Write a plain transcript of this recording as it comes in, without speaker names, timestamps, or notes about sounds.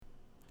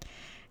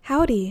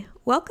Howdy,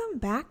 welcome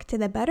back to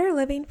the Better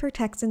Living for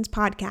Texans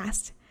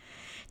podcast.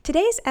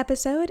 Today's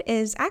episode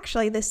is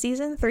actually the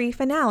season 3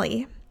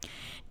 finale.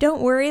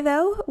 Don't worry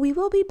though, we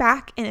will be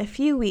back in a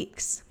few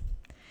weeks.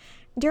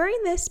 During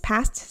this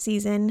past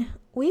season,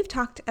 we've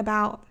talked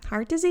about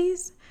heart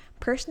disease,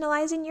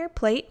 personalizing your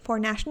plate for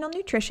National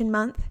Nutrition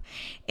Month,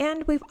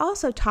 and we've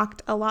also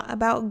talked a lot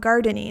about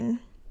gardening.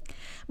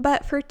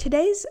 But for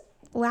today's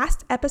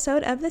last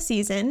episode of the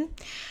season,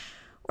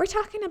 we're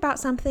talking about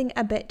something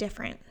a bit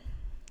different.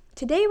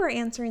 Today we're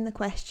answering the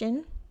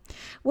question,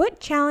 what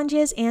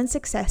challenges and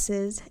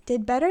successes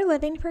did Better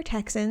Living for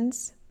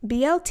Texans,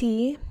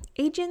 BLT,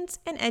 agents,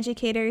 and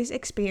educators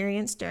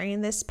experience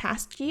during this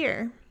past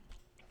year?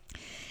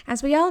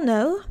 As we all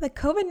know, the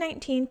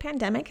COVID-19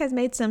 pandemic has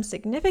made some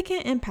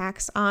significant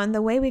impacts on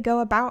the way we go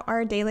about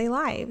our daily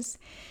lives,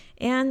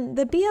 and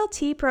the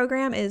BLT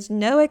program is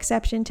no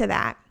exception to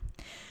that.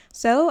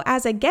 So,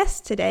 as a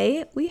guest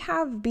today, we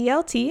have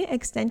BLT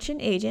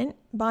Extension Agent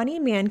Bonnie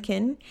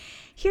Mankin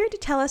here to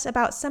tell us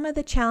about some of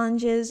the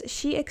challenges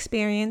she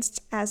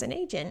experienced as an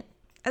agent,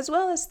 as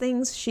well as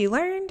things she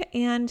learned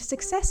and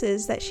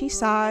successes that she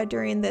saw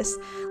during this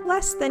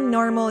less than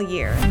normal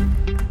year.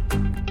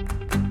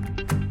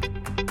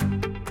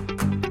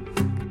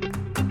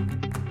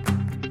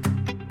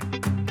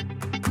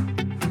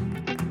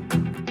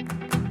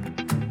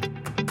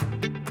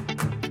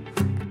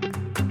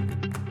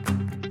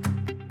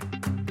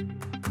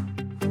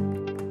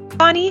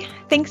 Bonnie,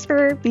 thanks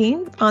for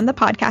being on the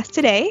podcast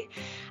today.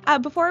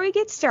 Before we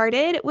get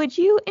started, would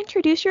you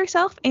introduce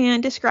yourself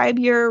and describe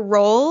your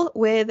role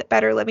with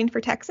Better Living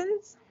for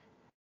Texans?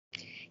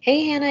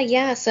 Hey, Hannah.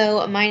 Yeah,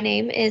 so my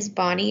name is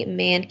Bonnie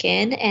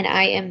Mankin, and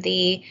I am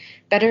the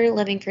Better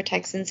Living for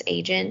Texans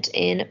agent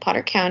in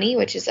Potter County,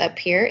 which is up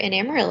here in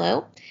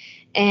Amarillo.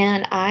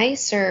 And I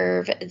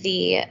serve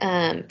the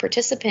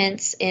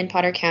participants in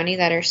Potter County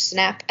that are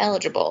SNAP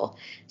eligible.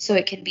 So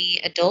it can be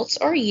adults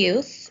or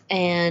youth.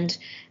 And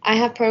I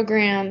have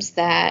programs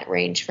that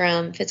range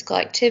from physical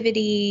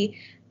activity,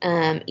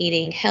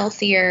 eating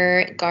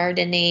healthier,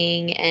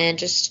 gardening, and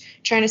just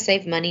trying to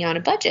save money on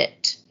a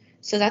budget.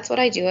 So that's what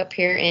I do up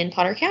here in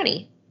Potter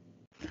County.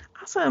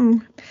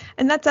 Awesome.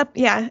 And that's up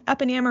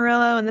in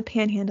Amarillo and the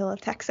Panhandle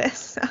of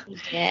Texas.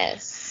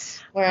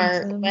 Yes, where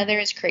our weather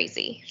is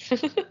crazy.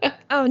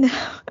 Oh, no.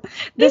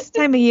 This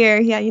time of year,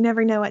 you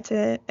never know what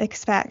to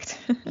expect.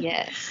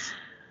 Yes.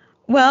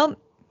 Well,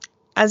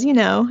 as you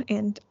know,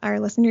 and our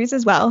listeners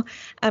as well,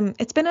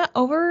 it's been a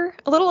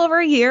little over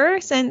a year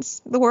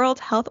since the World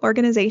Health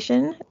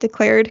Organization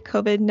declared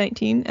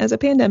COVID-19 as a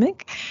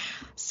pandemic.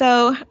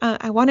 So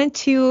I wanted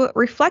to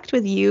reflect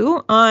with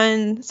you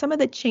on some of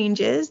the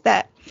changes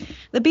that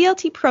the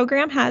BLT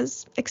program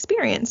has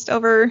experienced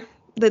over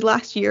the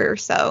last year or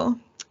so.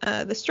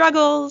 The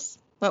struggles,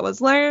 what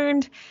was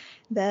learned,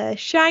 the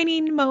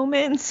shining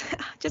moments,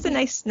 just a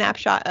nice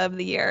snapshot of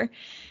the year.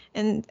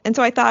 And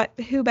so I thought,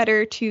 who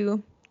better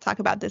to talk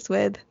about this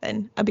with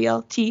than a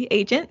BLT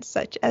agent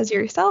such as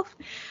yourself,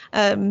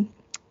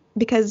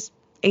 because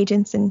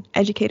agents and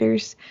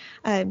educators,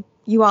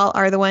 you all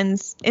are the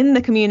ones in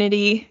the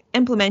community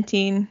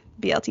implementing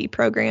BLT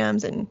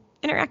programs and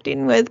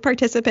interacting with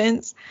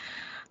participants.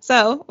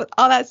 So with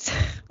all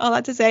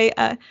that to say,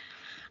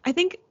 I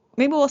think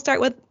maybe we'll start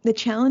with the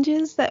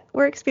challenges that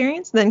were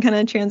experienced, then kind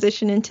of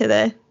transition into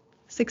the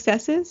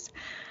successes.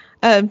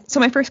 So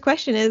my first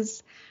question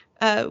is,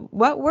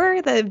 what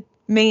were the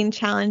main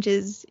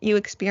challenges you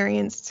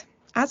experienced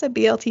as a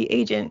BLT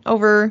agent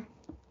over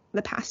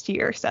the past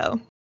year or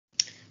so?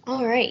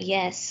 All right.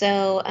 Yes.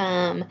 So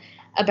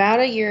about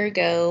a year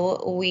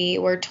ago, we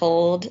were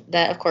told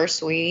that, of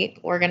course, we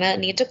were going to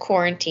need to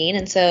quarantine.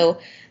 And so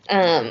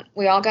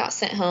we all got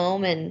sent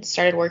home and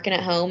started working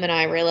at home. And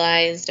I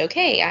realized,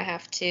 okay, I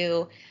have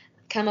to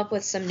come up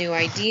with some new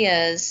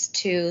ideas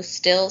to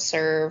still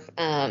serve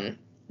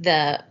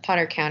the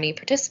Potter County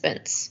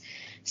participants.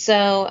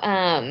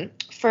 So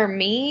for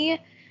me,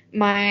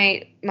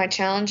 my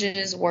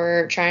challenges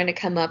were trying to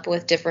come up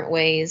with different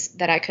ways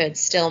that I could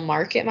still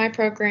market my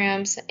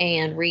programs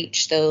and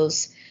reach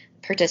those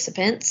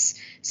participants.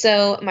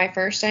 So my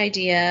first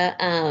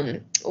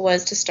idea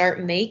was to start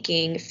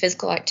making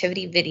physical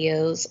activity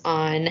videos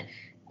on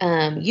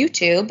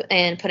YouTube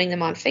and putting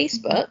them on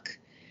Facebook.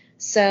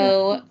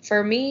 So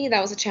for me,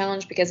 that was a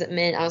challenge because it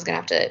meant I was going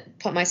to have to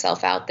put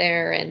myself out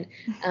there and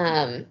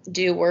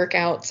do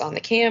workouts on the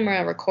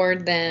camera,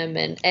 record them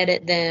and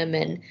edit them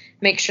and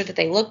make sure that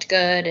they looked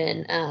good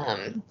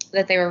and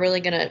that they were really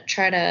going to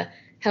try to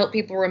help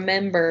people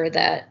remember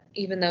that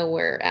even though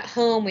we're at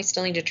home, we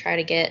still need to try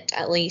to get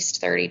at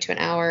least 30 to an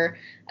hour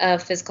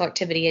of physical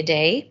activity a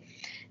day.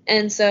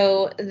 And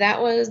so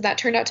that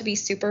turned out to be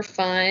super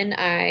fun.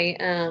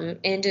 I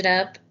ended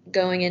up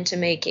going into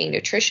making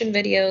nutrition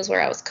videos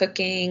where I was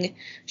cooking,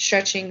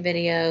 stretching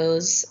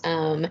videos,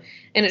 and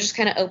it just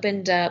kind of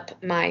opened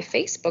up my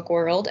Facebook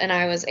world, and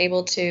I was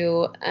able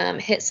to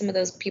hit some of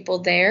those people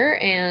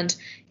there and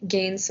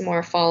gain some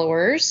more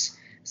followers.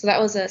 So that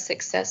was a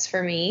success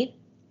for me.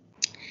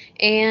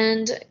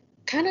 And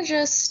kind of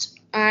just,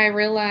 I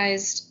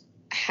realized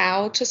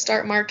how to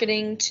start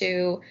marketing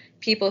to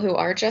people who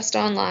are just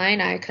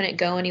online. I couldn't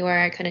go anywhere.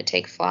 I couldn't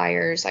take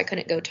flyers. I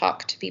couldn't go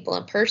talk to people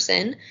in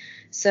person.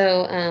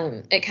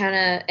 So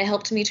it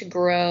helped me to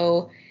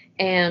grow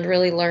and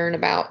really learn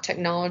about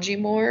technology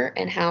more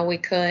and how we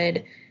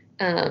could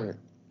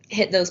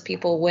hit those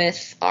people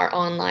with our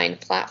online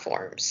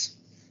platforms.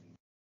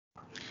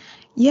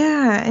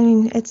 Yeah, I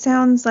mean, it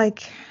sounds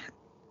like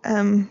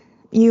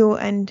you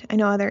and I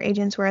know other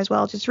agents were as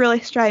well, just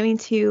really striving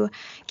to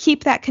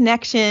keep that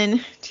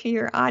connection to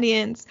your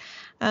audience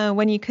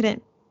when you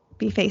couldn't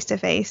be face to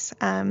face.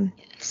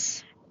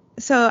 Yes.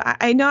 So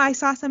I know I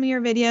saw some of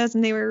your videos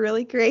and they were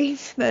really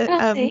great,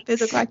 the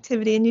physical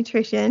activity and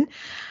nutrition.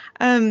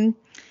 And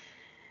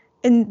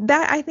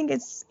that I think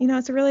it's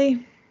a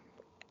really,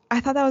 I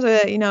thought that was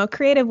a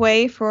creative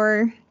way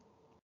for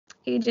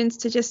agents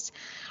to just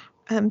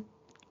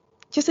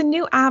a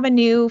new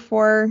avenue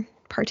for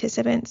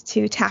participants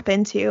to tap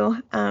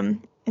into.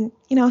 And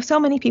so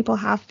many people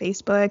have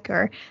Facebook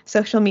or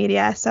social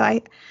media, so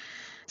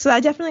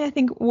that definitely I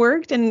think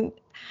worked. And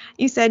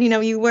you said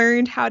you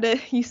learned how to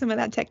use some of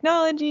that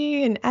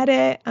technology and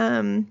edit.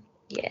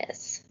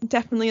 Yes.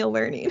 Definitely a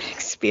learning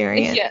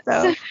experience. Yes.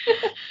 So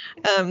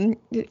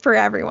for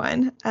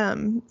everyone.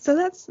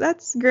 So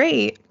that's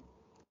great.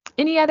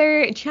 Any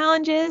other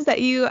challenges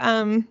that you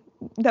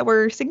that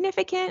were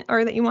significant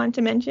or that you wanted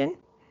to mention?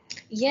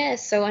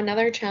 Yes. So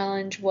another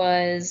challenge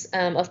was,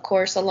 of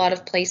course, a lot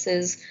of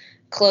places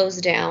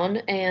closed down,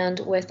 and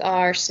with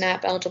our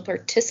SNAP eligible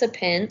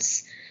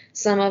participants,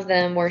 some of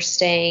them were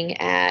staying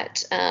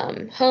at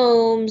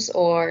homes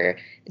or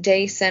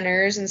day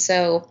centers, and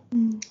so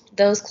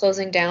those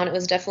closing down, it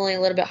was definitely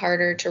a little bit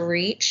harder to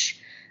reach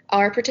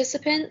our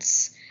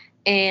participants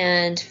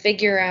and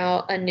figure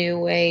out a new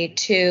way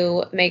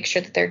to make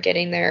sure that they're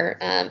getting their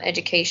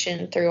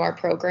education through our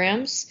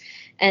programs.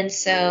 And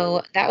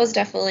so that was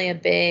definitely a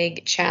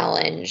big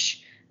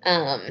challenge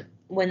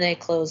when they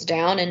closed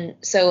down. And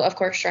so, of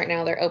course, right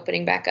now they're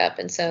opening back up.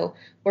 And so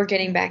we're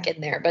getting back in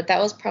there. But that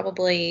was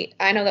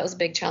I know that was a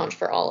big challenge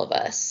for all of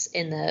us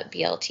in the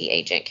BLT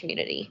agent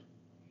community.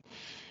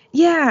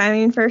 Yeah, I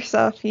mean, first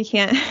off, you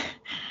can't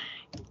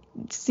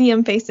see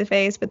them face to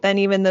face, but then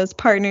even those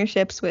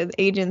partnerships with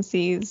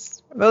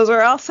agencies, those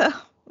are also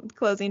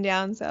closing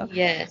down. So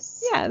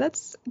yes, yeah,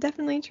 that's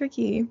definitely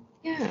tricky.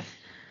 Yeah.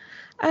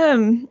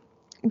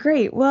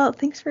 Great. Well,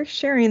 thanks for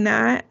sharing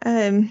that.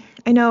 I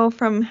know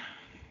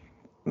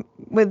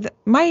with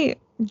my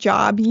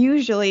job,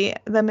 usually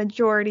the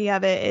majority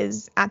of it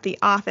is at the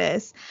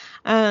office.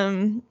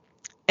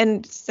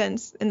 And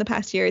since in the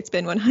past year, it's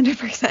been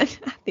 100%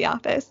 at the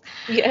office.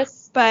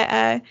 Yes.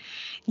 But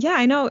yeah,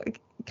 I know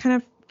kind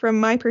of from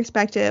my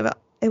perspective,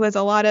 it was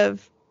a lot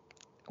of,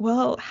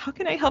 well, how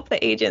can I help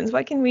the agents?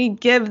 What can we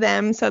give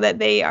them so that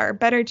they are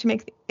better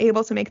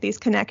able to make these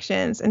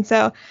connections? And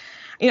so,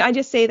 I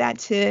just say that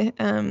to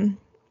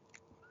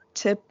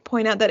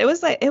point out that it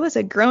was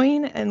a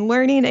growing and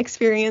learning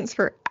experience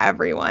for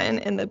everyone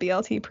in the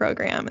BLT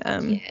program.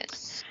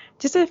 Yes.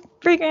 Just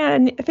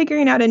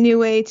figuring out a new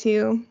way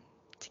to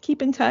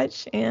keep in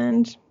touch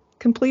and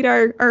complete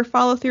our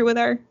follow through with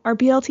our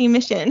BLT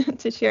mission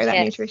to share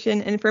that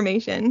nutrition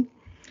information.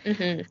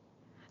 Mm-hmm.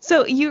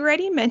 So you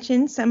already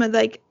mentioned some of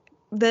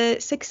the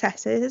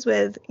successes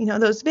with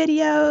those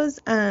videos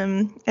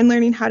and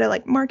learning how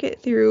to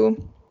market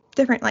through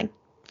different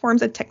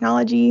forms of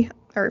technology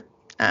or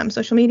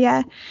social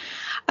media.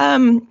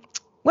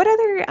 What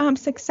other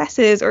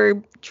successes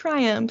or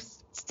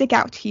triumphs stick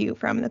out to you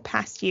from the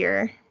past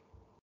year?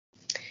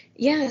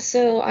 Yeah,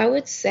 so I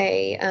would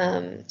say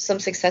some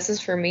successes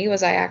for me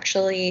was I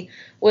actually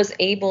was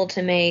able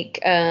to make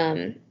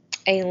a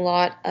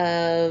lot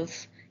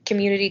of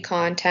community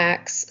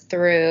contacts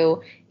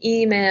through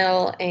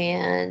email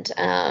and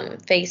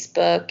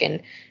Facebook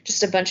and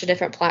just a bunch of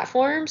different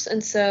platforms.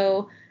 And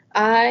so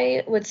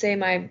I would say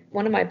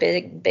one of my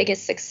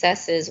biggest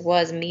successes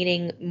was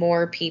meeting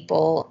more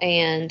people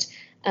and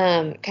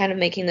kind of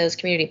making those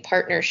community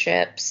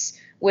partnerships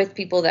with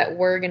people that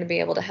were going to be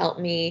able to help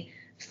me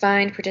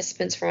find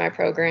participants for my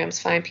programs,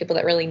 find people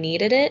that really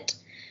needed it.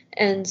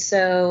 And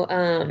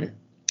so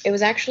it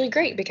was actually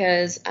great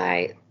because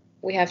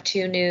we have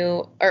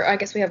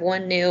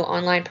one new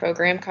online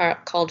program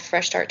called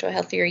Fresh Start to a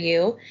Healthier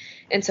You.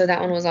 And so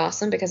that one was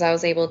awesome because I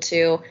was able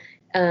to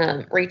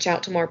reach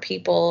out to more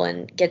people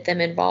and get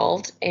them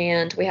involved.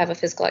 And we have a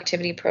physical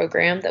activity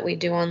program that we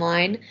do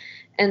online.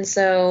 And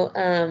so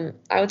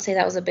I would say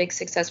that was a big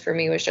success for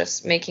me, was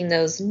just making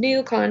those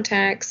new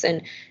contacts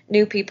and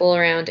new people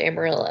around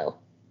Amarillo.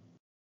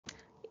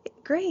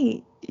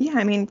 Great. Yeah,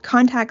 I mean,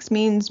 contacts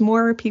means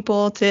more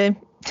people to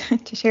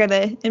share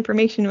the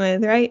information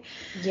with, right?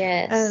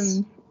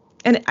 Yes.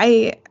 And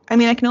I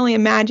mean, I can only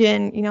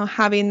imagine,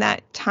 having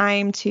that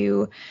time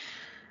to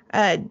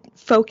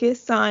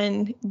focus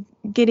on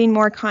getting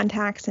more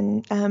contacts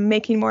and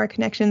making more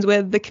connections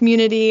with the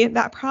community.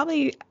 That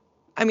probably,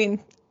 I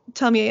mean,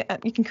 tell me,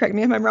 you can correct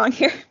me if I'm wrong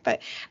here,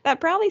 but that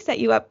probably set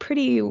you up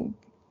pretty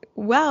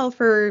well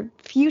for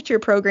future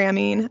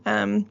programming.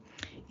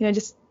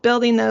 Just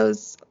building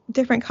those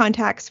different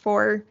contacts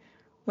for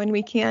when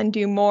we can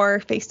do more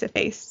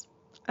face-to-face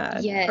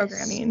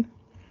programming.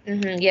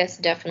 Yes,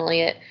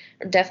 definitely. It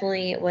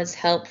definitely was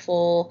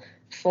helpful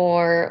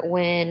for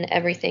when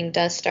everything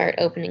does start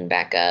opening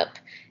back up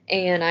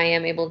and I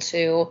am able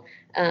to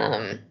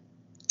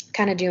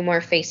kind of do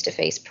more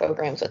face-to-face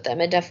programs with them.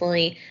 It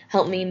definitely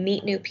helped me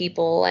meet new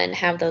people and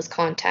have those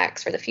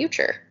contacts for the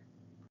future.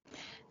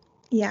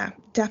 Yeah,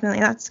 definitely.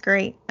 That's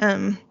great.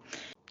 A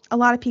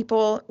lot of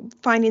people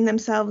finding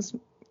themselves,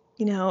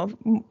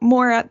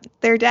 more at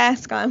their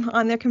desk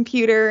on their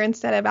computer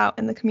instead of out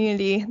in the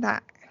community.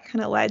 That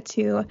kind of led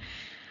to,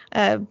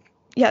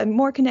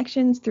 more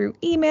connections through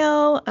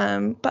email,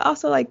 but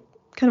also like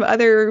kind of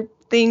other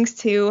things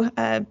to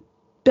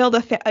build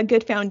a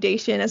good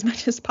foundation as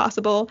much as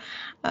possible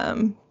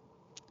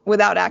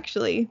without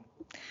actually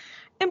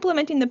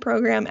implementing the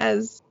program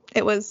as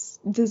it was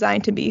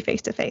designed to be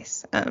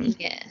face-to-face.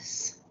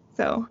 Yes.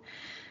 So,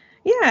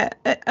 yeah.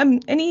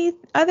 Any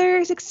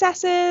other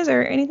successes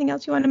or anything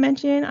else you want to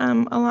mention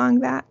along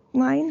that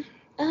line?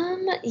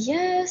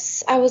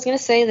 Yes. I was going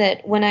to say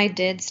that when I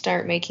did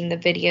start making the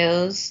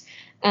videos,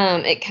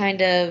 it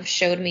kind of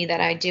showed me that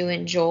I do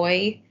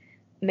enjoy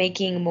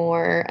making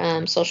more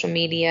social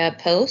media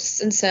posts.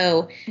 And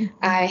so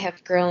I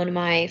have grown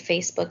my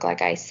Facebook,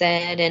 like I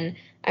said, and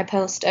I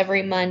post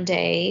every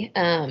Monday.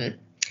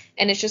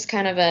 And it's just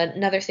kind of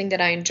another thing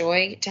that I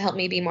enjoy to help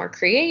me be more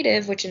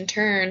creative, which in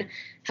turn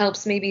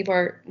helps me be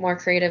more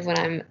creative when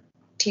I'm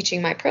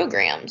teaching my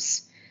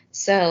programs.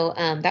 So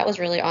that was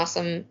really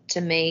awesome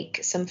to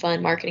make some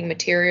fun marketing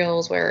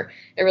materials where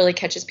it really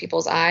catches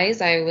people's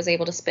eyes. I was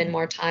able to spend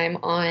more time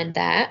on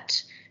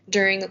that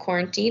during the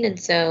quarantine. And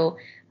so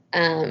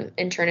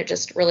in turn, it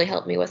just really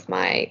helped me with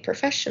my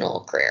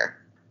professional career.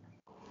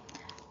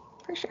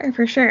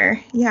 For sure.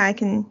 Yeah,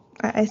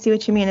 I see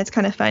what you mean. It's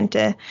kind of fun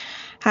to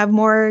have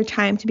more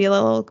time to be a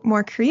little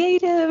more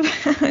creative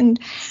and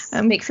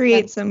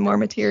create some more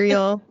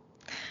material.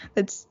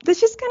 That's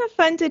just kind of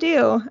fun to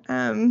do.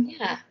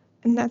 Yeah.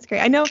 And that's great.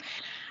 I know,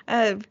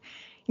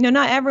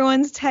 not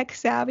everyone's tech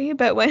savvy,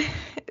 but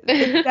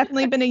it's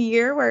definitely been a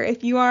year where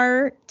if you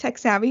are tech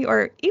savvy,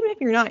 or even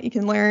if you're not, you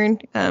can learn.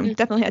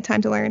 Definitely had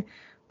time to learn.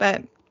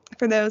 But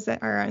for those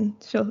that are on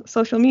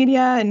social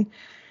media and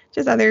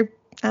just other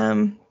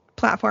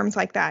platforms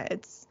like that,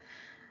 it's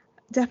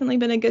definitely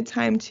been a good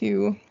time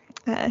to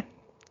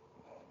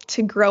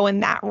grow in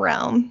that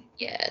realm.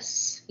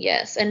 Yes.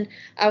 And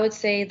I would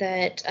say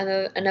that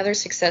another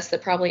success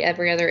that probably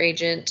every other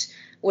agent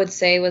would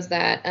say was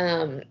that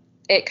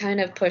it kind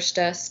of pushed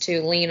us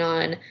to lean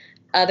on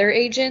other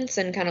agents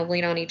and kind of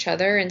lean on each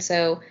other. And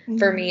so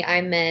for me,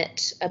 I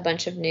met a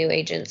bunch of new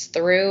agents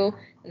through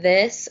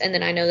this, and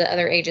then I know that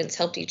other agents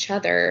helped each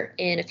other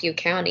in a few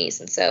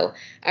counties. And so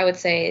I would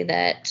say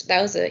that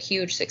was a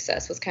huge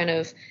success, was kind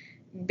of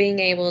being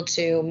able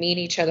to meet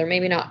each other,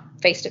 maybe not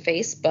face to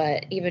face,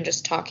 but even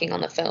just talking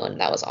on the phone.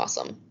 That was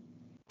awesome.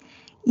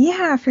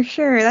 Yeah, for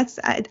sure.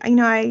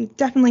 I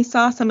definitely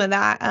saw some of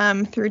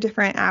that through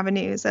different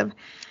avenues of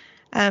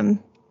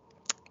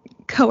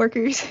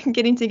coworkers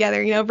getting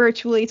together,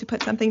 virtually to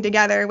put something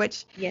together,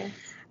 which, yes.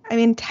 I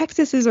mean,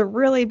 Texas is a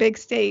really big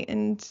state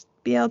and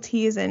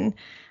BLT's in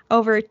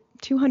over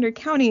 200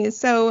 counties.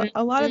 So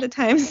a lot of the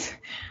times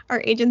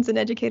our agents and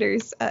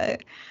educators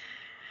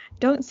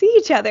don't see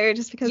each other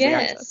just because they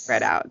are so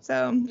spread out.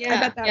 So I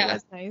bet that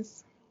was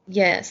nice.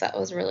 Yes, that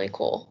was really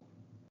cool.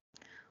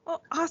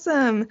 Well,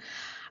 awesome.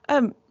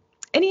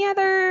 Any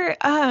other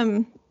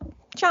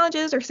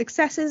challenges or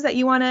successes that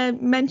you want to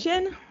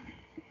mention?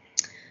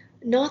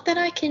 Not that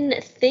I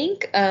can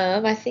think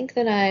of. I think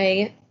that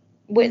I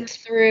went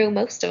through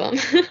most of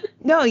them.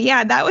 No,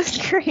 yeah, that was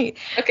great.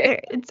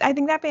 Okay. I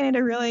think that painted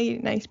a really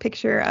nice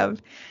picture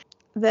of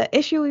the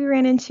issue we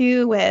ran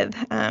into with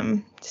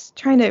just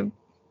trying to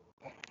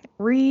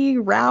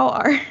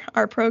reroute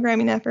our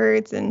programming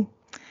efforts, and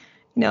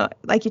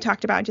like you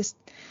talked about, just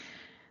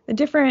the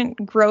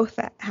different growth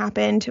that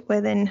happened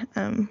within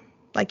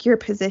like your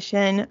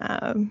position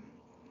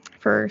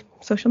for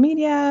social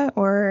media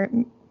or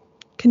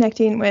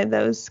connecting with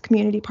those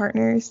community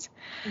partners.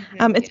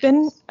 It's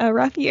been a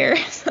rough year,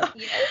 so,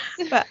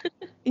 but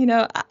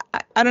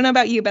I don't know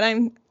about you, but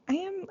I'm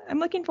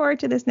looking forward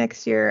to this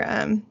next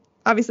year.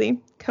 Obviously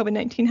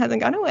COVID-19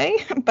 hasn't gone away,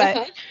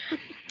 but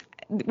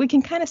we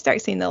can kind of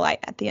start seeing the light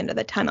at the end of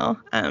the tunnel.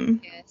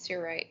 Yes,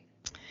 you're right.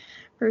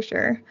 For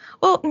sure.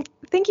 Well,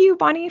 thank you,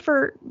 Bonnie,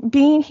 for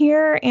being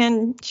here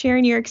and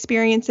sharing your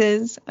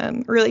experiences.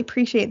 Really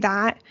appreciate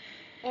that.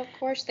 Of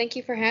course. Thank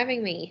you for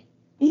having me.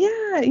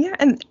 Yeah.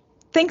 And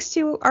thanks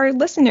to our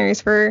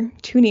listeners for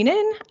tuning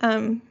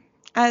in.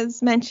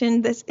 As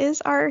mentioned, this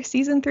is our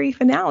season 3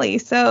 finale.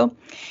 So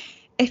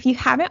if you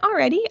haven't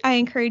already, I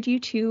encourage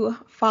you to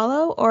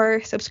follow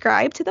or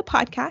subscribe to the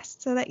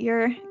podcast so that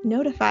you're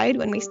notified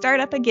when we start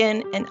up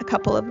again in a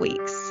couple of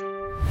weeks.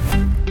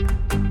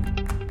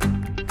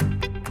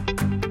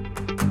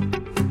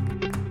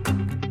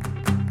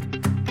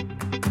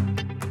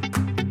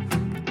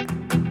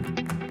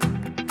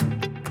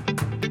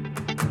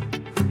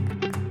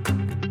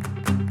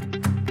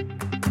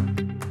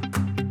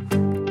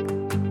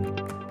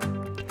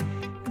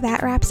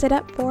 That wraps it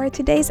up for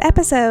today's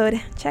episode.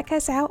 Check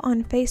us out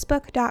on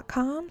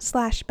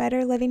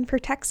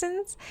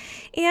facebook.com/betterlivingfortexans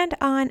and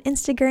on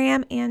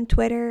Instagram and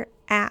Twitter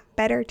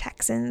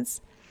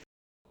 @BetterTexans.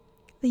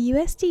 The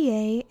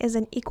USDA is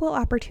an equal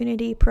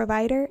opportunity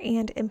provider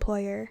and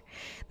employer.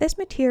 This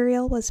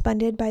material was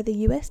funded by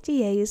the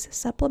USDA's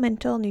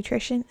Supplemental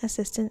Nutrition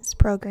Assistance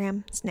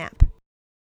Program, SNAP.